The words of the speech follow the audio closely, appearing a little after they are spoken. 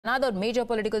Another major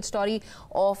political story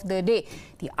of the day.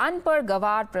 The Anpad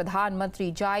Gawar Pradhan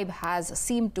Mantri jibe has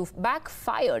seemed to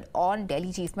backfired on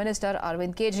Delhi Chief Minister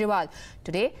Arvind Kejriwal.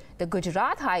 Today, the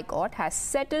Gujarat High Court has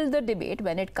settled the debate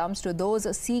when it comes to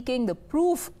those seeking the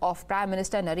proof of Prime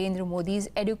Minister Narendra Modi's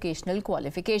educational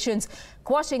qualifications.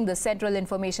 Quashing the Central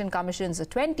Information Commission's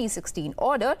 2016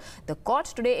 order, the court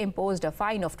today imposed a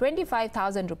fine of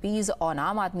 25,000 rupees on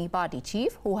Aam Aadmi Party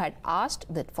chief who had asked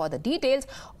for the details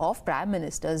of Prime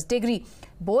Minister's degree,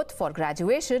 both for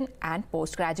graduation and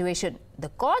post-graduation. The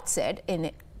court said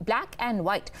in black and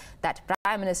white that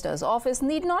Prime Minister's office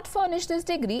need not furnish this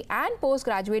degree and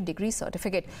postgraduate degree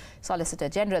certificate. Solicitor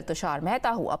General Tushar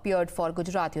Mehta, who appeared for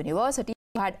Gujarat University,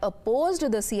 had opposed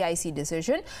the CIC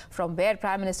decision from where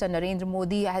Prime Minister Narendra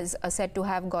Modi has said to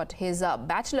have got his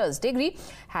bachelor's degree,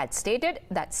 had stated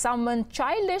that someone's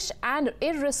childish and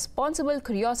irresponsible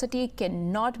curiosity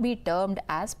cannot be termed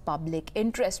as public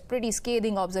interest. Pretty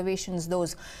scathing observations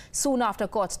those. Soon after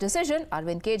court's decision,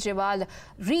 Arvind Kejriwal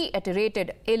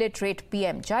reiterated illiterate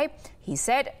PM jibe. He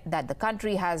said that the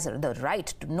country has the right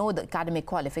to know the academic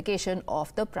qualification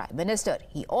of the Prime Minister.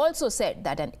 He also said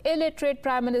that an illiterate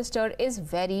Prime Minister is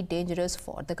very dangerous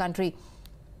for the country.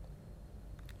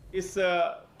 इस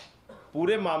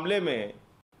पूरे मामले में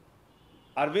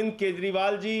अरविंद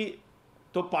केजरीवाल जी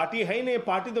तो party है ही नहीं,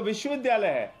 party तो विश्वविद्यालय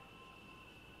है,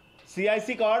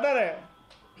 CIC का ऑर्डर है,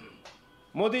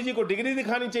 मोदी जी को डिग्री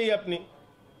दिखानी चाहिए अपनी।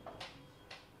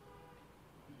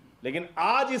 लेकिन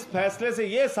आज इस फैसले से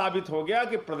यह साबित हो गया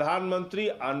कि प्रधानमंत्री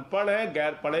अनपढ़ हैं,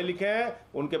 गैर पढ़े लिखे हैं,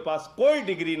 उनके पास कोई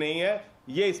डिग्री नहीं है।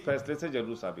 यह इस फैसले से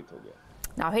जरूर साबित हो गया।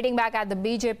 Now hitting back at the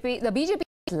BJP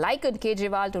likened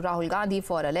Kejriwal to Rahul Gandhi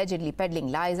for allegedly peddling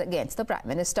lies against the Prime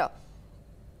Minister.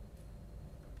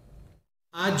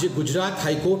 आज गुजरात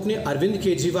हाईकोर्ट ने अरविंद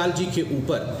केजरीवाल जी के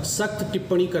ऊपर सख्त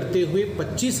टिप्पणी करते हुए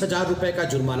 25,000 रुपए का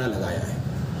जुर्माना लगाया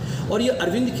है। और ये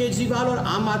अरविंद केजरीवाल और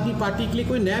आम आदमी पार्टी के लिए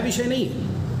कोई नया विषय नहीं है।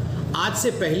 आज से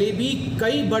पहले भी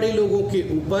कई बड़े लोगों के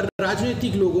ऊपर,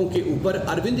 राजनीतिक लोगों के ऊपर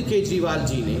अरविंद केजरीवाल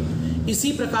जी ने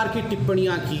इसी प्रकार की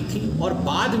टिप्पणियां की थी और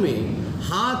बाद में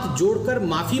हाथ जोड़कर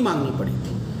माफी मांगनी पड़ी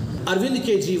थी। अरविंद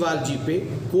केजरीवाल जी पे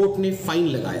कोर्ट ने फाइन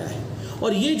लगाया है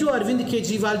और ये जो अरविंद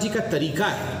केजरीवाल जी का तरीका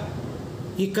है,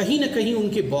 ये कहीं ना कहीं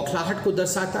उनके बौखलाहट को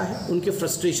दर्शाता है, उनके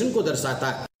फ्रस्ट्रेशन को दर्शाता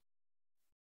है।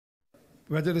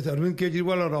 Whether it's Arvind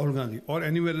Kejriwal or Rahul Gandhi or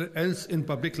anywhere else in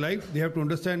public life, they have to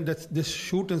understand that this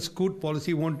shoot and scoot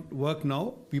policy won't work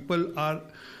now. People are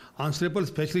answerable,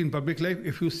 especially in public life.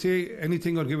 If you say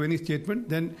anything or give any statement,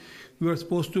 then you are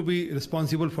supposed to be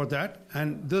responsible for that.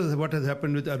 And this is what has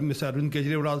happened with Mr. Arvind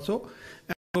Kejriwal also,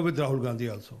 and with Rahul Gandhi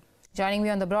also. Joining me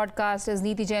on the broadcast is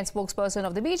Neeti Jain, spokesperson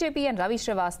of the BJP, and Ravi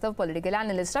Srivastava, political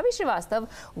analyst. Ravi Srivastava,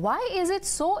 why is it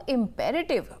so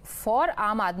imperative for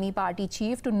Aam Aadmi Party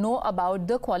chief to know about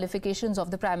the qualifications of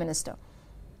the Prime Minister?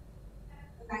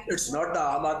 It's not the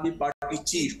Aam Aadmi Party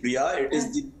chief, Priya. It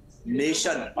is the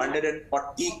nation.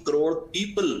 140 crore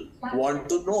people want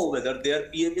to know whether their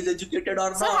PM is educated or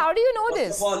not. So how do you know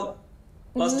this?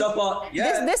 First of all,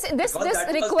 yeah, this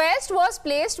request was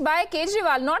placed by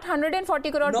Kejriwal, not 140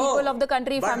 crore people of the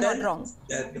country, if I'm not wrong.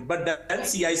 But then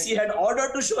CIC had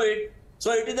ordered to show it.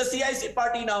 So it is the CIC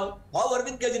party now. How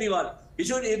Arvind Kejriwal? He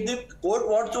should, if the court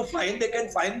wants to fine, they can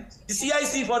fine the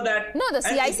CIC for that. No, the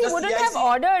CIC wouldn't have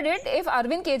ordered it if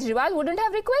Arvind Kejriwal wouldn't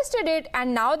have requested it.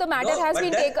 And now the matter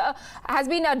has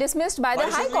been dismissed by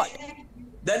the High Court.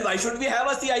 Then why should we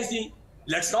have a CIC?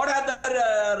 Let's not have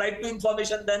the right to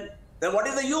information then. Then what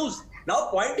is the use? Now,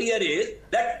 point here is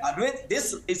that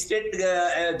this state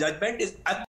judgment is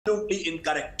absolutely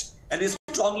incorrect and is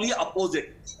strongly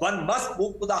opposite. One must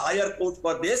move to the higher court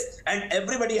for this, and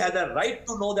everybody has a right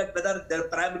to know that whether their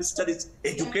Prime Minister is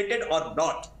educated or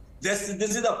not. This is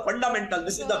the fundamental,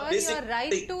 this is the basic your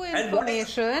right thing. to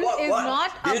information is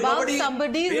not about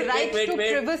somebody's right to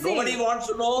privacy. Nobody wants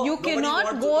to know. You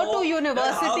cannot go to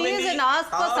universities and ask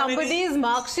for somebody's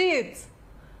mark sheets.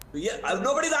 Yeah,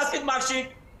 nobody is asking mark sheet.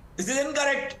 This is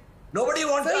incorrect. Nobody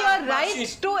wants so your right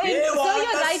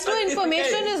to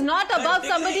information is not about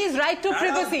somebody's right to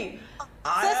privacy.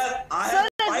 I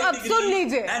have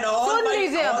and all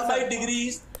my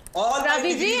degrees.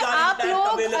 Ravi ji, आप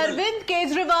लोग Arvind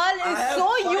Kejriwal is so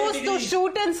used to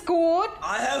shoot and scoot.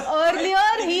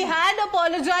 Earlier, he had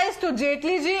apologized to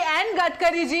Jaitley ji and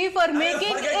Gadkari ji for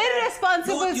making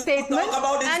irresponsible statements,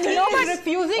 and he is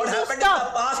refusing to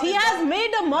stop. He has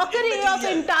made a mockery of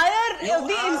the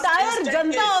entire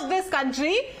janta of this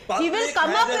country. He will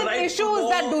come up with issues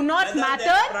that do not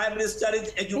matter.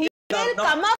 He will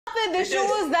come up with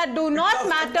issues that do not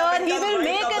matter. He will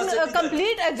make a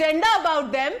complete agenda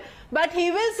about them, but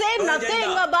he will say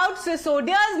nothing about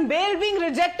Sisodia's bail being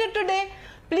rejected today.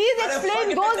 Please explain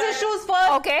those issues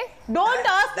first. Okay. Don't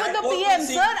ask for the PM,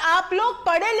 sir. आप लोग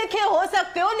पढ़े लिखे हो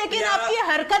सकते हो, लेकिन आपकी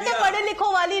हरकतें पढ़े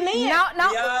लिखों वाली नहीं है. Now,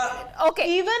 okay.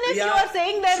 Even if you are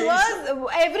saying there was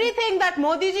everything that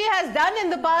Modi ji has done in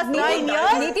the past 9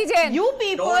 years, you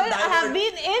people have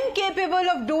been incapable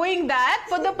of doing that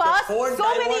for the past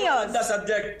so many years. The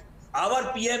subject.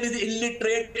 Our PM is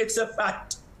illiterate. It's a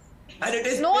fact. And it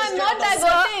is no, I'm not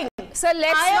diverting. Sir,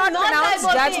 let's not pronounce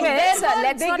judgments.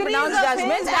 Let's not pronounce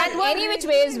judgments. And any which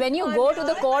ways, when you go to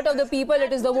the court of the people,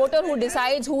 it is the voter who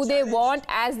decides who they want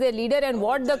as their leader and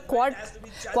what the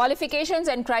qualifications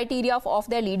and criteria of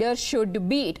their leader should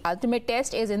be. Ultimate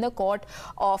test is in the court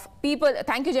of people.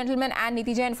 Thank you, gentlemen, and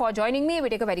Niti Jain for joining me. We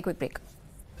take a very quick break.